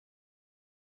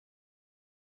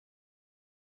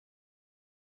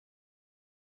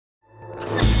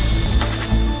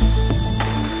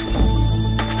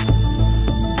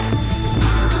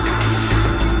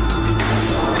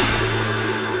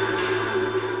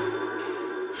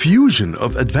fusion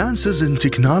of advances in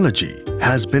technology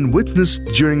has been witnessed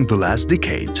during the last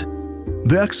decade.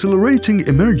 The accelerating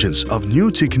emergence of new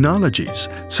technologies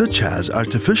such as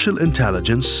artificial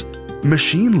intelligence,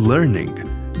 machine learning,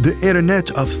 the Internet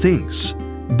of Things,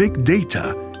 big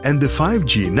data, and the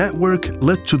 5G network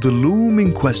led to the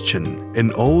looming question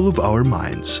in all of our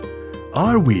minds: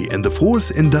 are we in the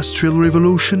fourth industrial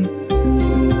revolution?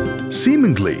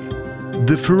 Seemingly,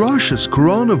 the ferocious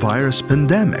coronavirus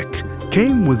pandemic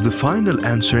came with the final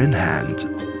answer in hand.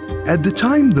 At the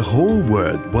time the whole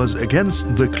world was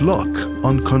against the clock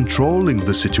on controlling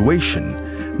the situation,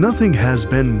 nothing has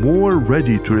been more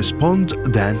ready to respond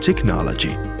than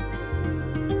technology.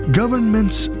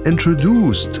 Governments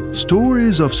introduced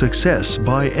stories of success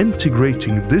by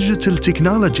integrating digital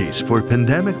technologies for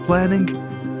pandemic planning,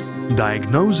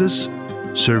 diagnosis,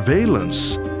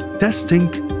 surveillance, testing,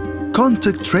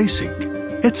 contact tracing,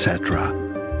 etc.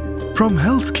 From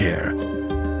healthcare,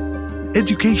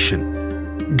 education,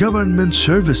 government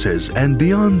services, and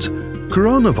beyond,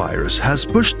 coronavirus has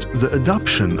pushed the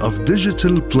adoption of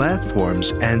digital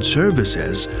platforms and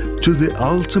services to the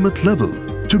ultimate level,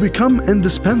 to become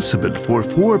indispensable for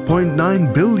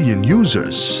 4.9 billion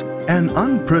users, an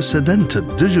unprecedented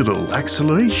digital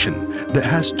acceleration that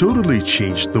has totally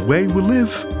changed the way we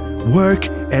live, work,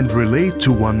 and relate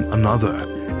to one another,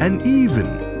 and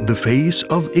even the face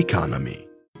of economy.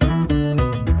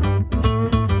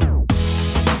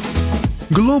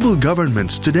 Global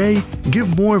governments today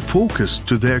give more focus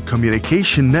to their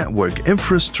communication network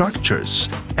infrastructures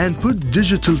and put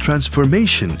digital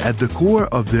transformation at the core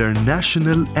of their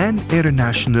national and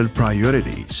international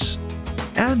priorities.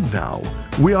 And now,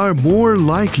 we are more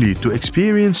likely to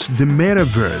experience the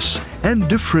metaverse and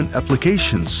different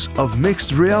applications of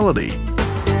mixed reality.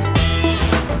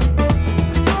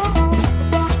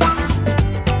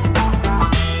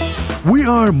 We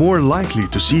are more likely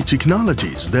to see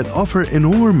technologies that offer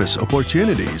enormous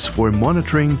opportunities for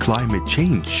monitoring climate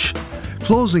change,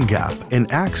 closing gap in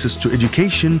access to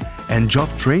education and job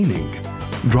training,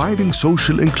 driving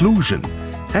social inclusion,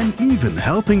 and even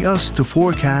helping us to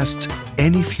forecast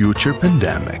any future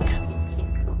pandemic.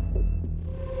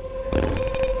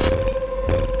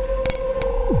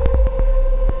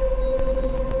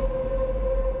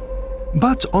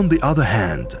 But on the other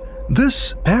hand,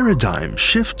 this paradigm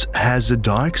shift has a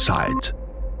dark side.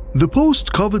 The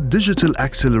post-COVID digital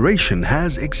acceleration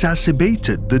has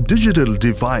exacerbated the digital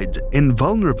divide in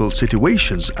vulnerable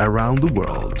situations around the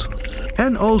world,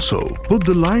 and also put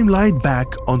the limelight back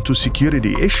onto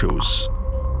security issues.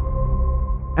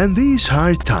 And these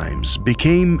hard times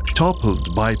became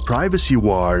toppled by privacy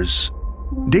wars,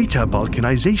 data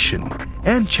balkanization,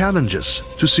 and challenges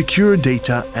to secure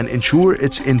data and ensure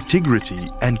its integrity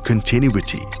and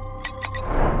continuity.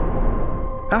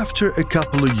 After a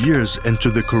couple of years into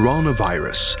the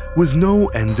coronavirus with no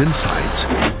end in sight,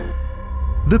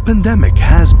 the pandemic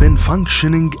has been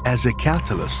functioning as a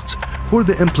catalyst for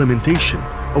the implementation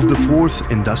of the fourth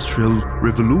industrial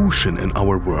revolution in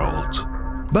our world.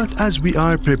 But as we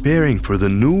are preparing for the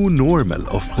new normal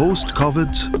of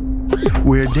post-COVID,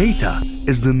 where data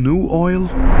is the new oil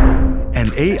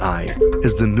and AI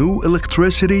is the new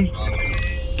electricity,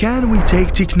 can we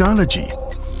take technology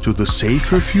to the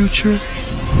safer future?